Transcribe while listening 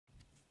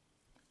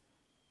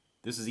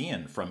This is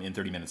Ian from In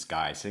 30 Minutes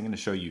Guide. So I'm going to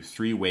show you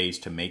 3 ways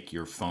to make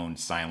your phone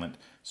silent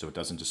so it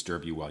doesn't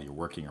disturb you while you're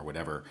working or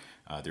whatever.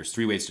 There's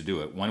 3 ways to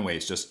do it. One way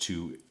is just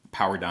to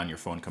power down your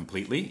phone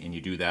completely, and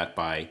you do that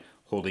by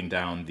holding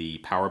down the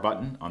power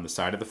button on the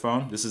side of the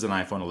phone. This is an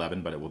iPhone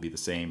 11, but it will be the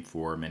same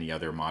for many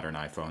other modern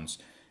iPhones,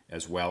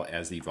 as well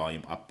as the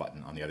volume up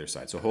button on the other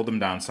side. So hold them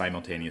down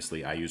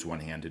simultaneously. I use one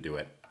hand to do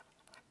it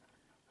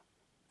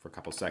for a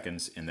couple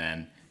seconds, and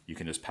then you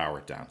can just power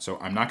it down. So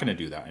I'm not going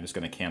to do that. I'm just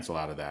going to cancel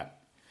out of that.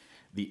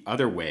 The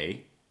other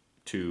way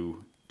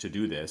to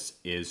do this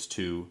is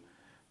to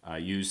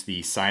use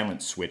the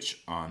silent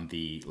switch on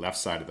the left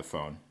side of the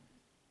phone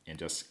and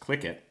just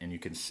click it, and you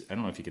can, I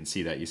don't know if you can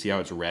see that. You see how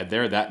it's red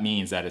there? That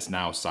means that it's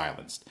now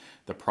silenced.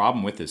 The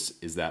problem with this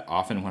is that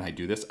often when I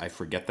do this, I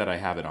forget that I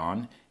have it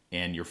on,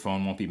 and your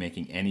phone won't be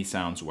making any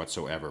sounds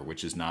whatsoever,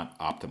 which is not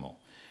optimal.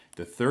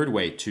 The third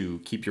way to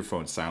keep your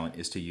phone silent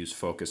is to use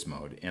focus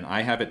mode. And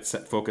I have it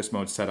focus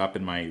mode set up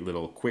in my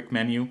little quick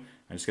menu.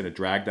 I'm just going to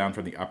drag down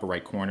from the upper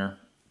right corner,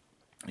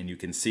 and you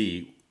can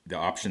see the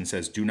option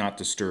says do not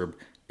disturb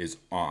is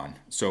on.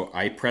 So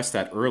I pressed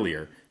that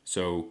earlier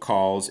so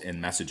calls and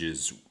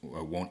messages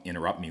won't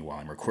interrupt me while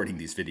I'm recording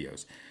these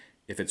videos.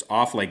 If it's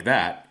off like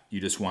that,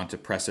 you just want to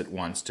press it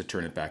once to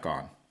turn it back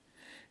on.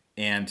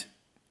 And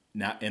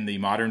now in the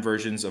modern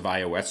versions of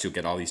iOS, you'll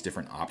get all these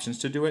different options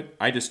to do it.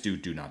 I just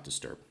do not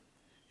disturb.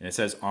 And it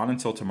says on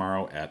until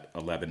tomorrow at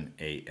 11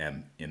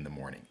 a.m. in the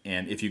morning.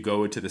 And if you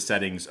go to the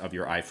settings of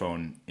your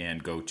iPhone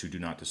and go to do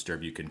not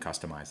disturb, you can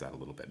customize that a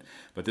little bit.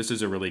 But this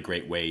is a really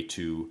great way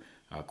to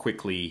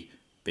quickly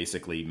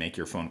basically make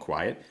your phone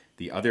quiet.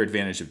 The other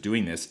advantage of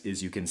doing this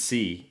is you can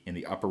see in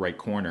the upper right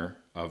corner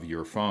of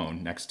your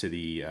phone next to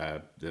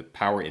the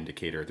power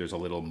indicator, there's a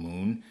little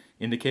moon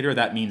indicator.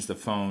 That means the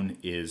phone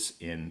is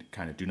in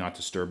kind of do not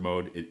disturb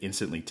mode. It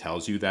instantly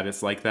tells you that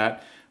it's like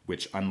that,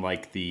 which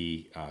unlike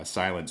the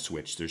silent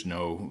switch, there's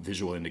no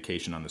visual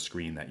indication on the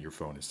screen that your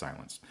phone is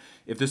silenced.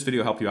 If this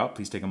video helped you out,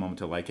 please take a moment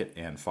to like it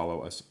and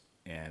follow us.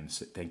 And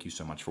thank you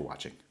so much for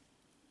watching.